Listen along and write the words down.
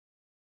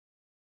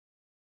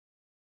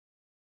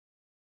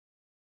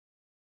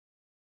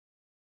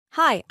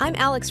Hi, I'm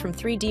Alex from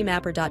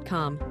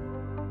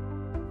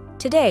 3dmapper.com.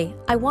 Today,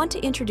 I want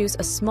to introduce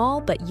a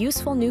small but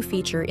useful new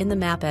feature in the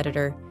map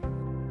editor.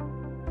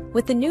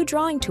 With the new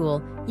drawing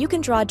tool, you can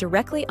draw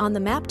directly on the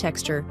map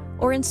texture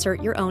or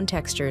insert your own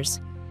textures.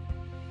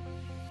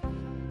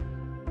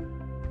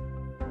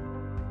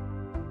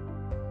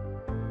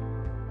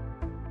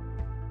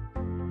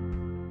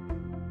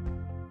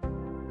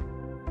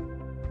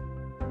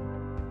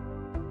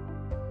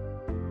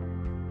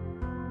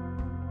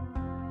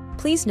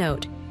 Please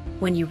note,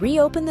 when you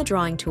reopen the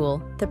drawing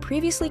tool, the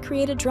previously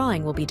created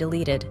drawing will be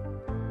deleted.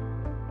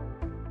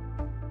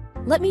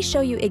 Let me show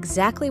you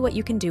exactly what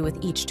you can do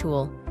with each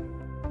tool.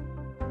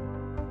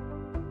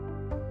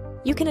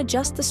 You can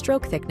adjust the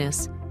stroke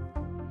thickness,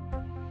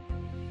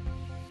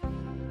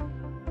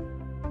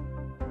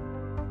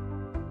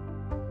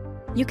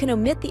 you can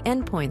omit the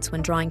endpoints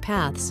when drawing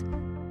paths,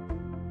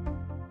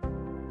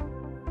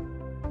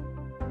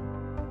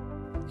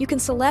 you can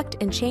select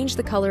and change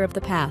the color of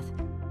the path,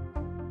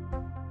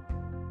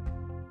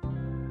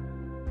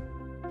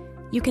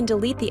 you can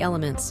delete the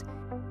elements,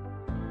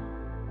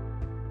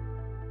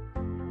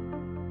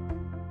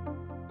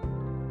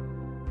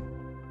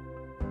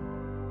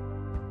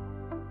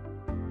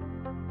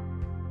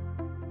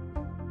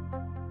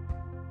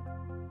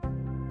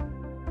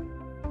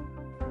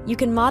 you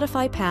can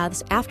modify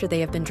paths after they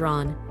have been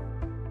drawn.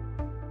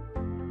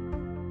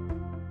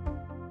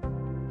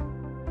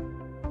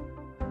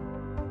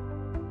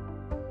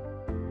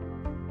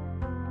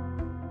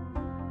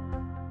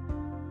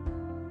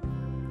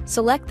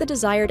 Select the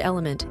desired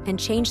element and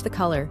change the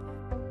color.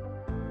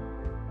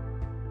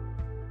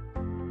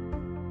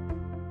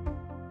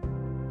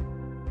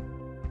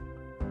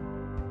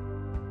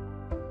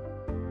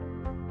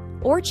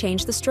 Or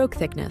change the stroke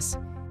thickness.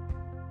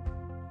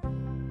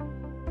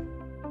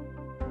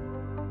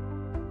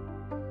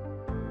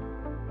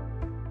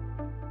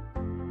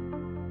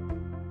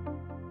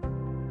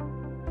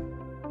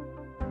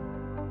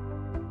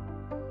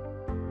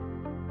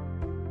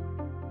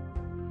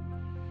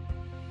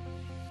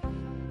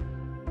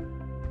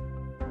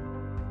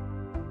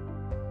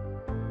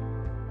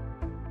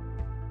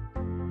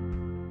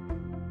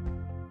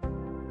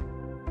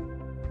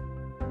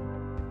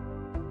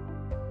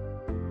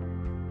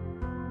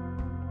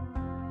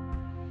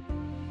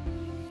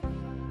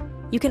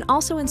 You can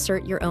also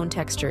insert your own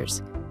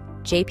textures.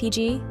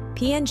 JPG,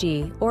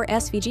 PNG, or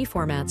SVG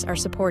formats are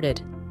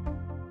supported.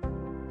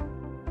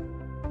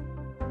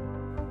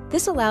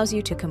 This allows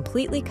you to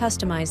completely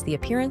customize the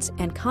appearance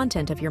and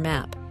content of your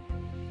map.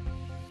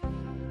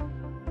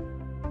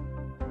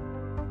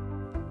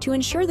 To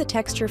ensure the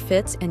texture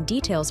fits and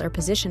details are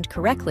positioned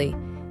correctly,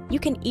 you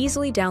can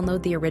easily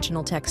download the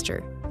original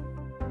texture.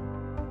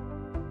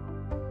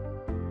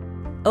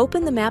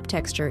 Open the map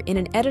texture in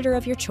an editor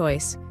of your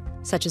choice,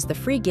 such as the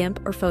free GIMP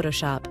or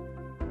Photoshop.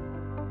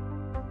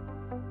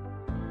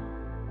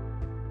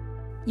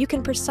 You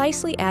can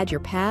precisely add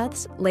your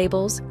paths,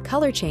 labels,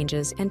 color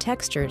changes, and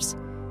textures.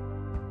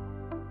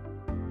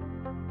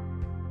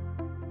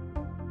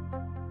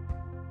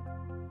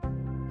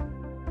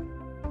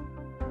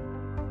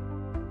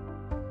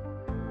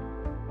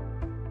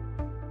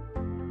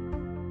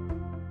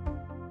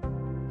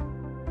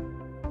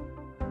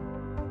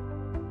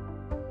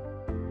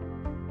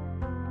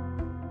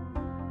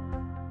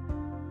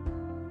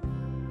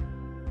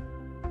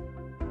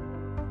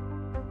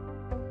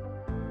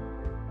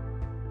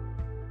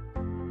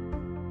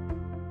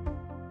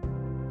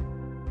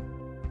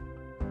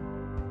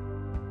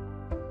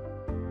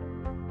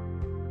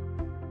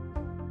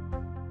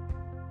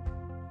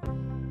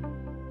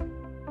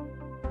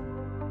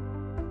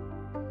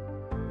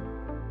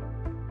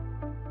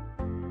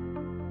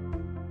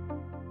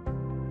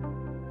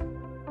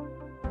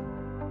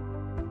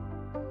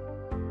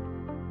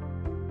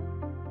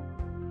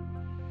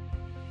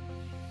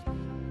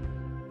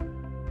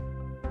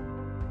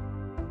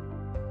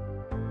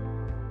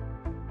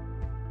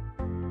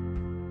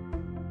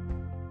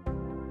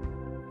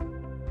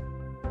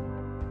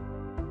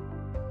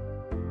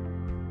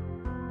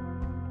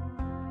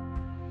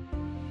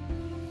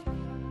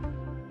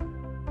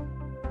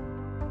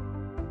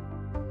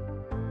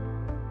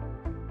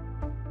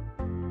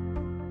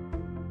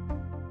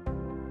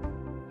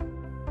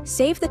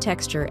 Save the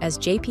texture as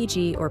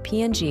JPG or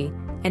PNG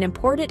and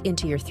import it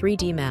into your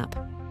 3D map.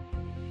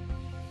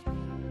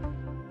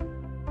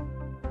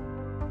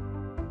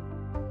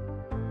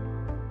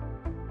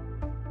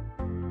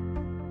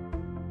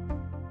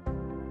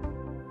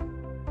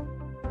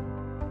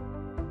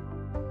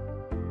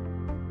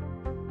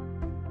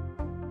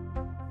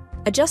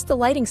 Adjust the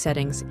lighting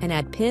settings and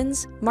add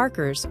pins,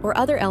 markers, or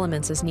other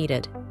elements as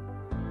needed.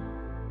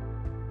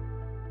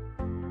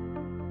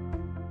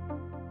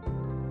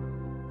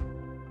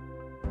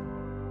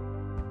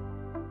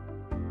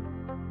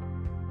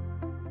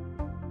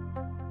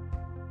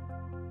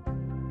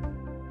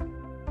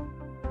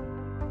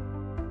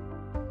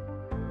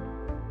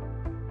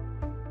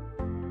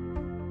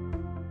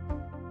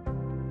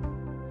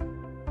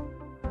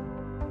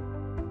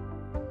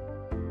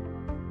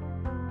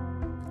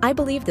 I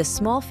believe this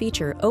small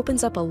feature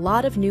opens up a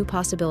lot of new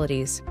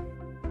possibilities.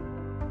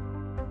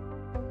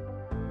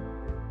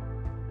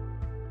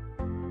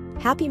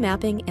 Happy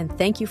mapping, and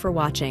thank you for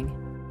watching.